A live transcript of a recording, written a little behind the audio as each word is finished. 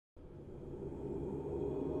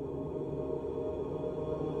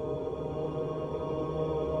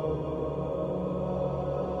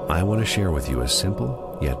I want to share with you a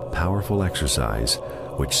simple yet powerful exercise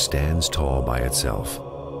which stands tall by itself.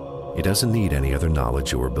 It doesn't need any other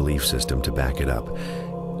knowledge or belief system to back it up.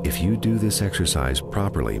 If you do this exercise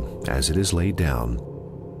properly, as it is laid down,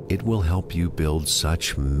 it will help you build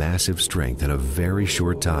such massive strength in a very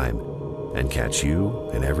short time and catch you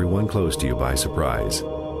and everyone close to you by surprise.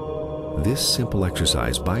 This simple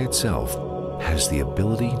exercise by itself has the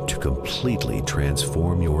ability to completely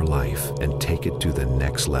transform your life and take it to the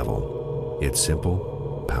next level. It's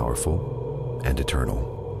simple, powerful, and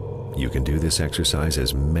eternal. You can do this exercise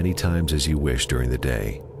as many times as you wish during the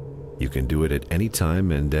day. You can do it at any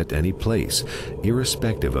time and at any place,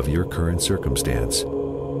 irrespective of your current circumstance,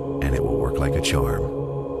 and it will work like a charm.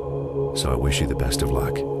 So I wish you the best of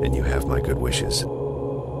luck, and you have my good wishes.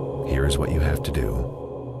 Here is what you have to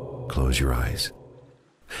do. Close your eyes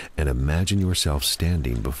and imagine yourself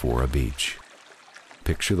standing before a beach.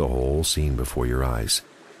 Picture the whole scene before your eyes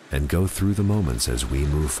and go through the moments as we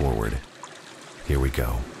move forward. Here we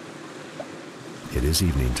go. It is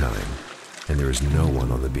evening time, and there is no one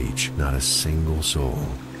on the beach, not a single soul.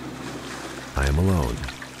 I am alone,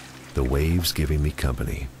 the waves giving me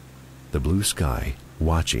company, the blue sky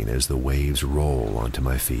watching as the waves roll onto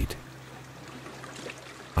my feet.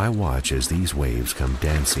 I watch as these waves come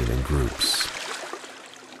dancing in groups.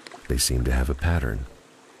 They seem to have a pattern.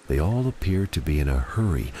 They all appear to be in a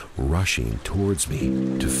hurry, rushing towards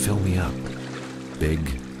me to fill me up.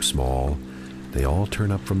 Big, small, they all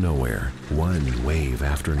turn up from nowhere. One wave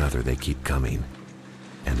after another, they keep coming,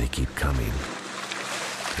 and they keep coming.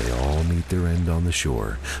 They all meet their end on the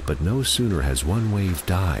shore, but no sooner has one wave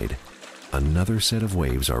died, another set of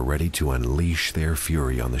waves are ready to unleash their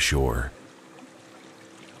fury on the shore.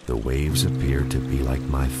 The waves appear to be like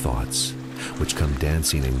my thoughts, which come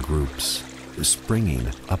dancing in groups, springing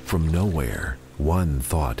up from nowhere. One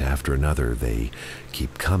thought after another, they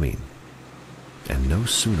keep coming. And no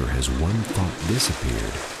sooner has one thought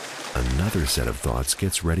disappeared, another set of thoughts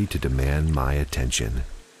gets ready to demand my attention.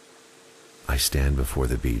 I stand before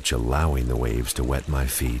the beach, allowing the waves to wet my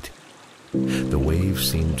feet. The waves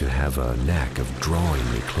seem to have a knack of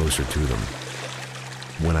drawing me closer to them.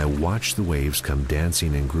 When I watch the waves come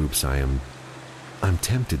dancing in groups, I'm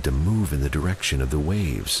tempted to move in the direction of the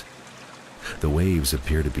waves. The waves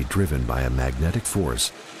appear to be driven by a magnetic force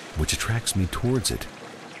which attracts me towards it,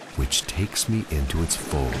 which takes me into its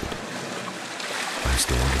fold. I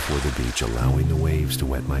stand before the beach, allowing the waves to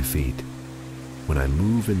wet my feet. When I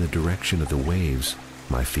move in the direction of the waves,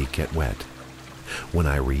 my feet get wet. When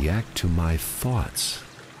I react to my thoughts,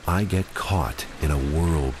 I get caught in a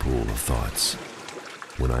whirlpool of thoughts.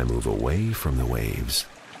 When I move away from the waves,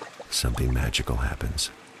 something magical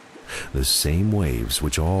happens. The same waves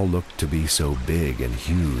which all look to be so big and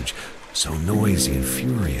huge, so noisy and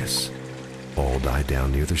furious, all die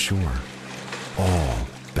down near the shore, all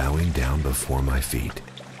bowing down before my feet.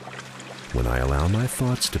 When I allow my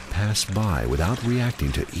thoughts to pass by without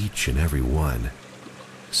reacting to each and every one,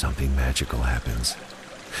 something magical happens.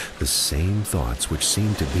 The same thoughts which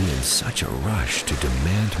seem to be in such a rush to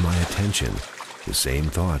demand my attention, the same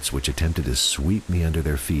thoughts which attempted to sweep me under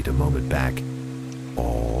their feet a moment back,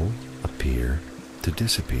 all appear to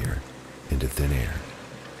disappear into thin air.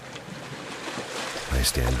 I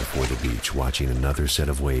stand before the beach, watching another set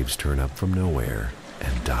of waves turn up from nowhere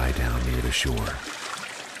and die down near the shore.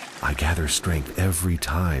 I gather strength every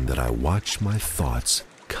time that I watch my thoughts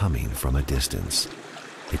coming from a distance.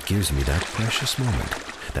 It gives me that precious moment,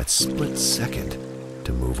 that split second,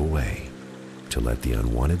 to move away, to let the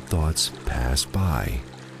unwanted thoughts pass by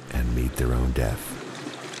and meet their own death.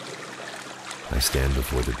 I stand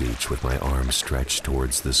before the beach with my arms stretched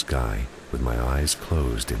towards the sky, with my eyes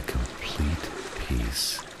closed in complete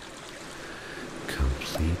peace.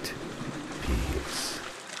 Complete peace.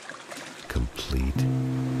 Complete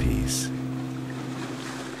peace.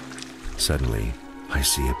 Suddenly, I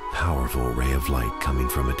see a powerful ray of light coming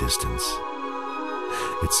from a distance.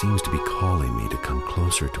 It seems to be calling me to come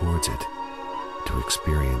closer towards it, to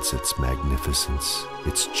experience its magnificence,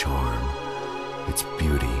 its charm, its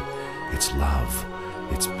beauty, its love,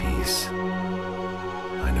 its peace.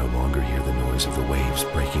 I no longer hear the noise of the waves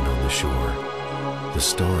breaking on the shore. The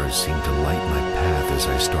stars seem to light my path as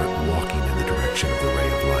I start walking in the direction of the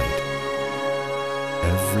ray of light.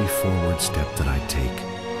 Every forward step that I take,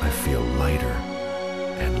 I feel lighter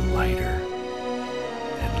and lighter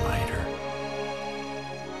and lighter.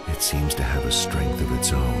 It seems to have a strength of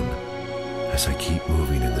its own. As I keep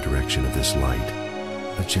moving in the direction of this light,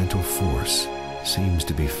 a gentle force seems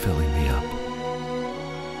to be filling me up.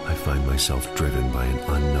 I find myself driven by an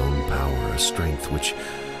unknown power, a strength which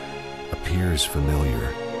appears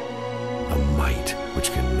familiar. a might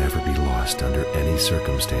which can never be lost under any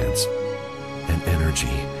circumstance, an energy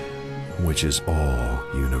which is all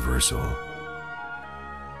universal.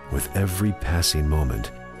 With every passing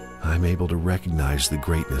moment, I'm able to recognize the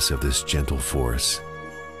greatness of this gentle force.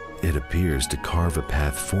 It appears to carve a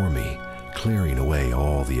path for me, clearing away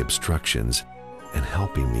all the obstructions and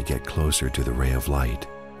helping me get closer to the ray of light.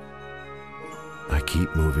 I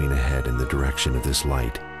keep moving ahead in the direction of this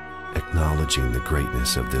light, acknowledging the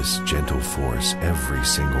greatness of this gentle force every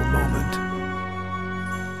single moment.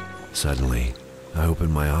 Suddenly, I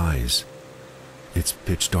open my eyes. It's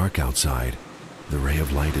pitch dark outside. The ray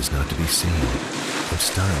of light is not to be seen. I'm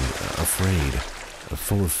stunned, afraid,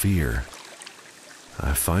 full of fear.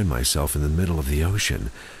 I find myself in the middle of the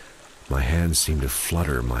ocean. My hands seem to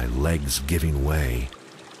flutter, my legs giving way.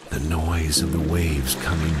 The noise of the waves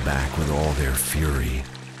coming back with all their fury.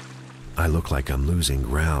 I look like I'm losing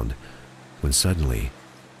ground, when suddenly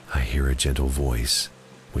I hear a gentle voice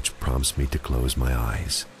which prompts me to close my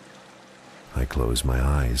eyes. I close my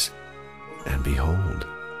eyes, and behold,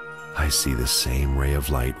 I see the same ray of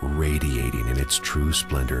light radiating in its true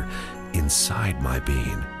splendor inside my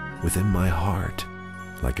being, within my heart,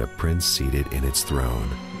 like a prince seated in its throne,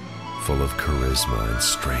 full of charisma and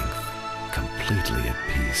strength, completely at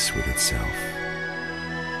peace with itself.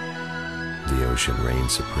 The ocean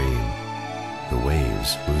reigns supreme, the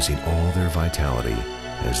waves losing all their vitality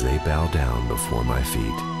as they bow down before my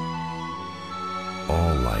feet.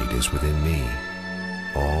 All light is within me,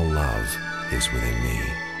 all love is within me,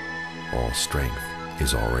 all strength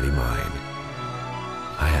is already mine.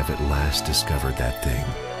 I have at last discovered that thing,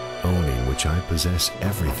 owning which I possess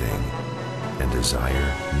everything and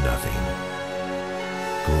desire nothing.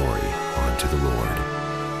 Glory unto the Lord,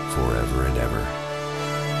 forever and ever.